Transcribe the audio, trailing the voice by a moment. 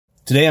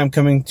Today I'm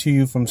coming to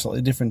you from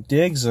slightly different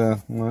digs.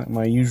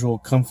 My usual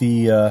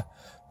comfy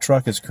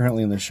truck is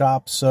currently in the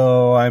shop,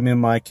 so I'm in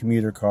my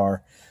commuter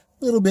car.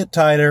 A little bit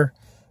tighter,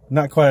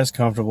 not quite as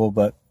comfortable,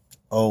 but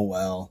oh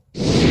well.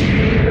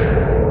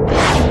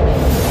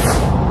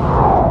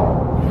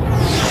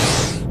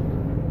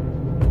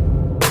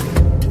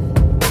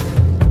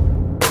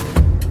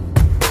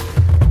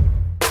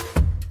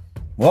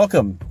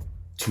 Welcome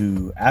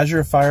to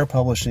Azure Fire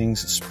Publishing's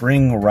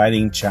Spring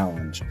Writing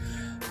Challenge.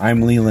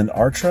 I'm Leland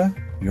Artra,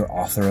 your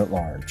author at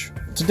large.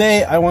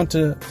 Today I want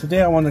to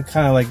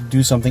kind of like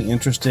do something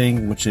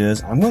interesting, which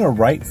is I'm going to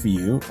write for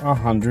you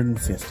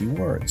 150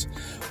 words.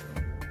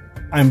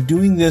 I'm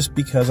doing this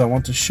because I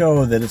want to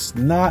show that it's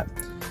not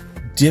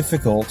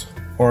difficult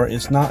or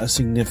it's not a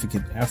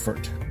significant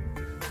effort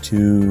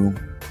to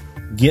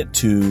get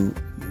to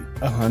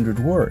 100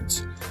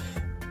 words.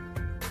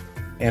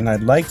 And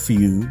I'd like for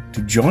you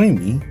to join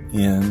me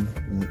in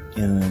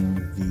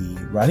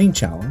the writing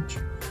challenge,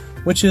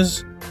 which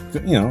is,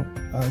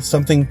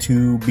 something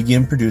to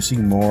begin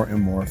producing more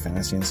and more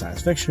fantasy and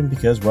science fiction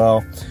because,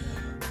 well,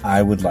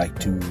 I would like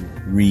to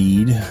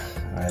read,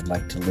 I'd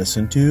like to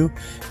listen to,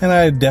 and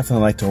I'd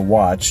definitely like to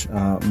watch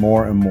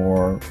more and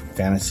more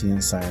fantasy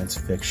and science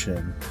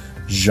fiction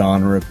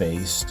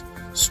genre-based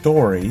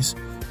stories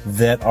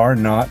that are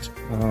not,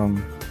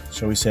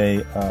 shall we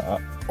say,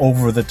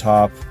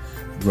 over-the-top,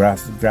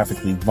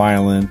 graphically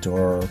violent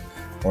or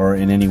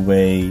in any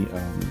way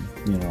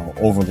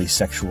overly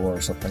sexual or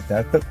something like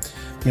that, but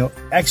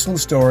excellent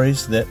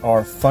stories that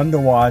are fun to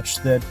watch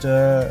that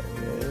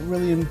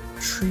really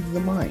intrigue the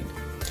mind.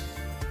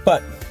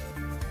 But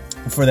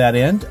for that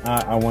end,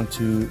 I want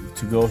to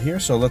go here.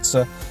 So let's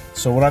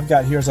so what I've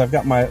got here is I've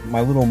got my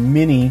little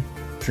mini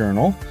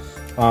journal.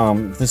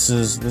 This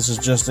is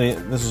just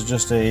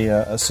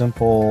a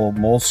simple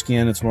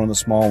moleskin. It's one of the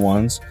small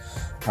ones.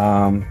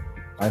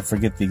 I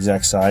forget the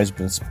exact size,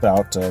 but it's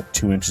about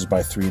 2 inches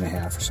by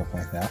 3.5 or something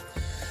like that.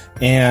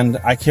 And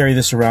I carry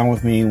this around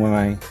with me when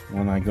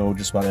I go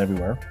just about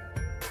everywhere.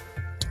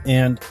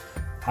 And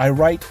I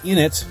write in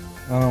it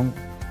some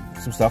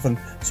stuff. And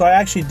so I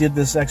actually did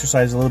this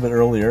exercise a little bit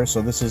earlier.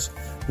 So this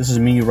is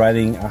me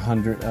writing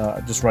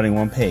just writing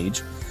one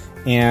page.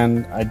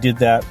 And I did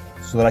that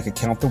so that I could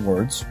count the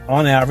words.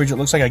 On average, it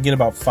looks like I get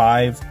about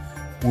 5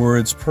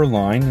 words per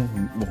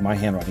line with my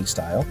handwriting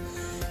style.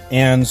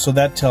 And so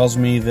that tells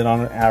me that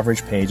on an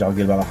average page, I'll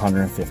get about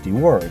 150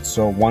 words.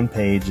 So one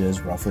page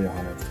is roughly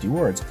 150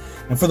 words.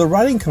 And for the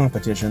writing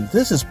competition,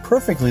 this is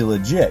perfectly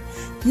legit.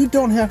 You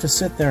don't have to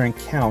sit there and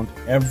count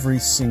every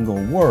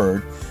single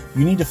word.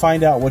 You need to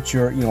find out what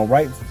your,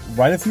 write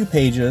a few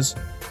pages,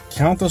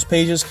 count those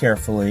pages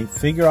carefully,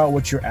 figure out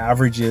what your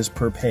average is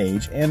per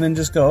page, and then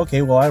just go,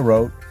 okay, well, I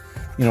wrote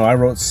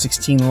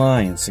 16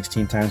 lines.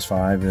 16 times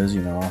 5 is,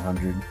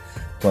 100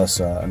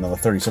 plus another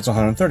 30. So it's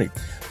 130.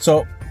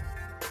 So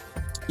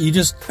you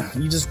just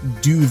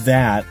do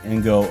that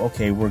and go,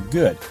 okay, we're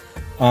good.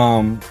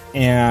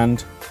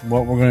 And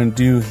what we're going to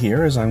do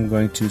here is I'm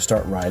going to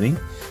start writing.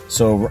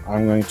 So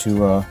I'm going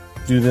to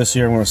do this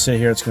here. I'm going to sit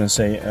here. It's going to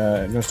say,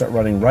 I'm going to start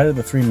writing right at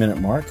the 3-minute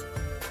mark.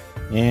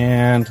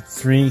 And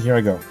 3, here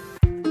I go.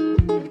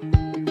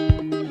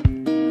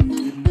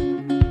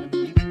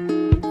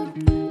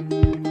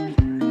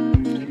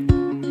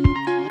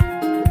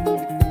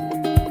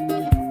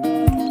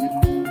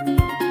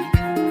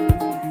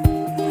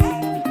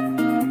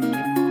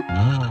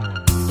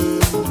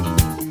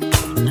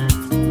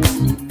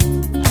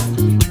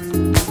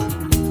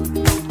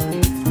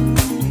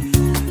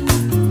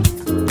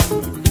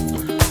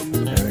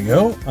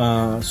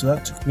 So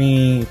that took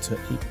me to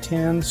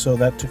 8:10, so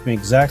that took me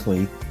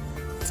exactly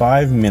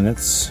 5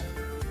 minutes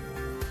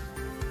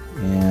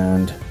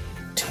and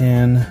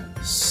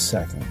 10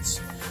 seconds.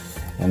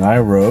 And I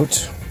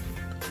wrote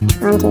 1,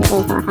 2, 3,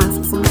 4, 5,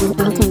 6, 7, 8,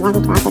 9, 10,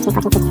 11, 12,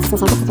 13, 14, 15,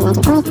 16,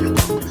 17, 18,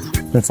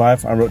 19,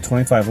 20. I wrote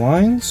 25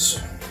 lines,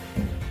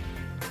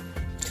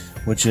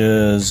 which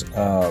is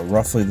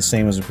roughly the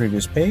same as the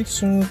previous page,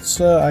 so it's,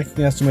 I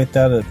can estimate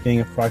that at being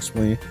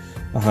approximately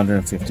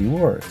 150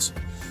 words.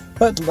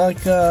 But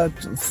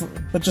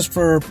but just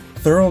for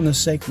thoroughness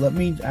sake, let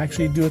me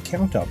actually do a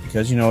count out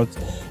because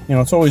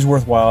it's always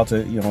worthwhile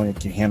to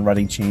if your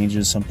handwriting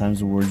changes. Sometimes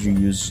the words you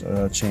use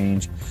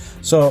change.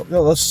 So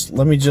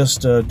let me just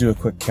do a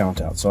quick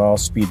count out. So I'll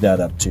speed that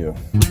up too.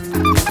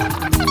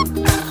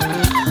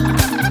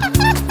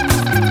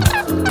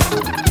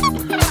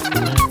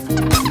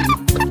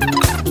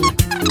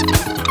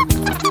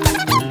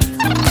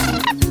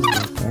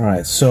 All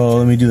right. So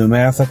let me do the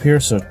math up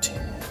here.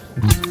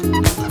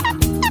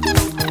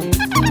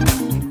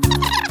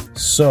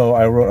 So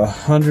I wrote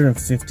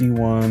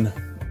 151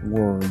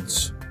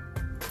 words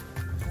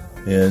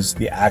is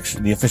the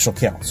official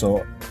count.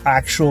 So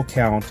actual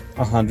count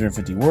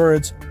 150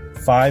 words,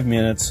 5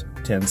 minutes,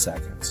 10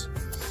 seconds.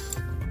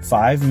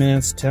 5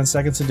 minutes, 10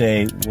 seconds a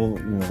day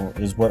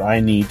is what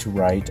I need to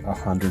write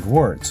 100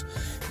 words.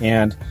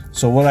 And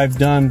so what I've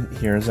done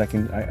here is let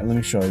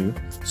me show you.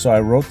 So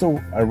I wrote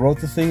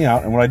the thing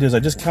out, and what I did is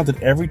I just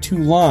counted every 2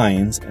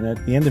 lines, and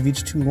at the end of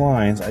each 2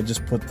 lines, I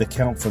just put the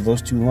count for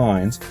those 2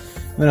 lines,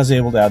 and then I was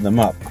able to add them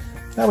up.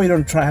 That way you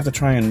don't have to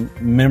try and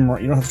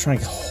memorize. You don't have to try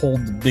and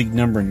hold the big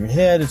number in your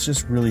head. It's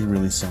just really,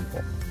 really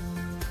simple.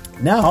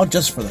 Now,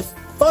 just for the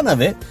fun of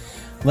it,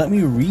 let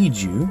me read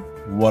you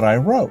what I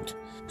wrote.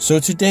 So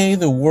today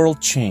the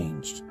world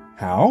changed.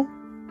 How?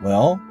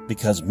 Well,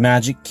 because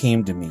magic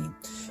came to me.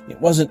 It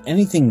wasn't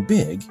anything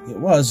big. It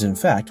was, in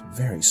fact,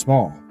 very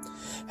small.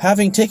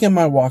 Having taken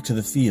my walk to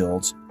the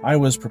fields, I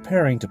was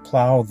preparing to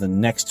plow the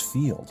next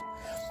field.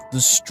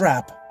 The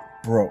strap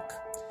broke.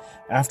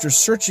 After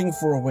searching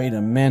for a way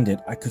to mend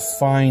it, I could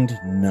find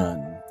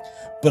none.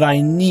 But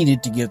I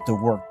needed to get the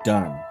work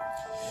done.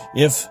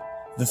 If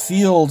the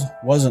field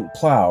wasn't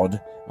plowed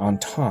on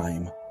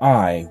time,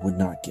 I would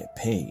not get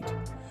paid.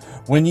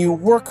 When you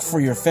work for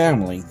your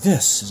family,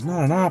 this is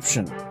not an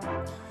option.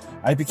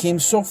 I became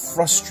so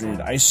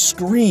frustrated, I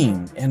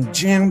screamed and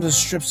jammed the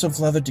strips of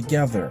leather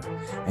together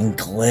and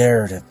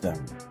glared at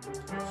them.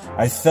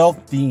 I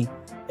felt the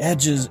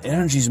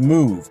energies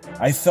move.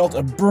 I felt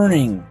a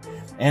burning,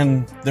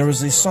 and there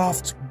was a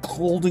soft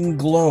golden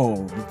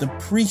glow that the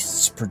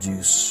priests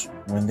produce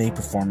when they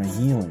perform a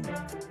healing.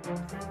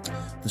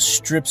 The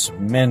strips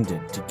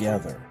mended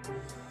together.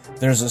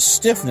 There's a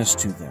stiffness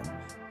to them,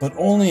 but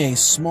only a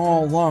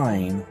small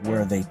line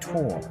where they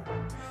tore.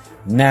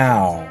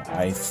 Now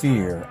I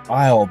fear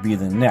I'll be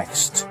the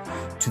next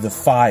to the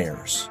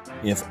fires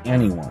if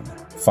anyone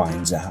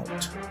finds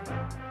out.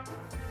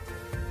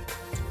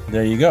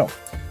 There you go.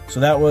 So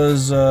that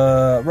was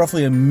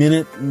roughly 1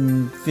 minute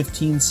and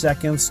 15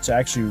 seconds to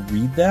actually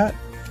read that.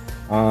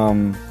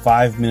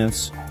 5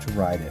 minutes to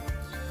write it.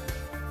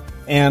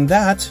 And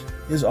that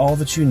is all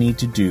that you need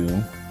to do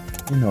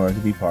in order to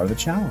be part of the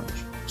challenge.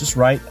 Just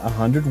write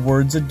 100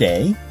 words a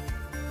day,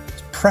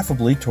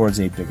 preferably towards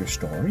a bigger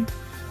story.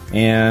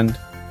 And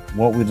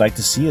what we'd like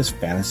to see is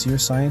fantasy or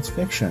science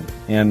fiction,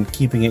 and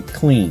keeping it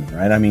clean,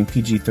 right? I mean,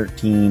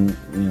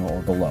 PG-13,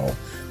 or below.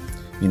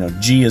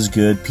 G is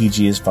good,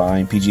 PG is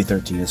fine,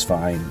 PG-13 is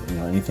fine.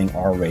 Anything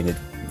R-rated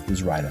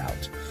is right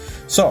out.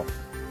 So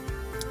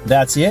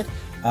that's it.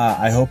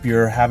 I hope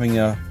you're having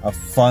a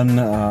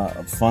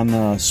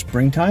fun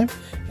springtime,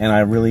 and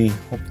I really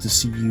hope to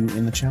see you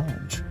in the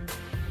challenge.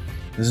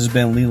 This has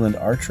been Leland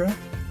Artra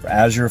for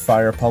Azure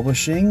Fire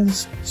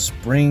Publishing's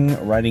Spring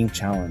Writing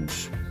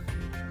Challenge.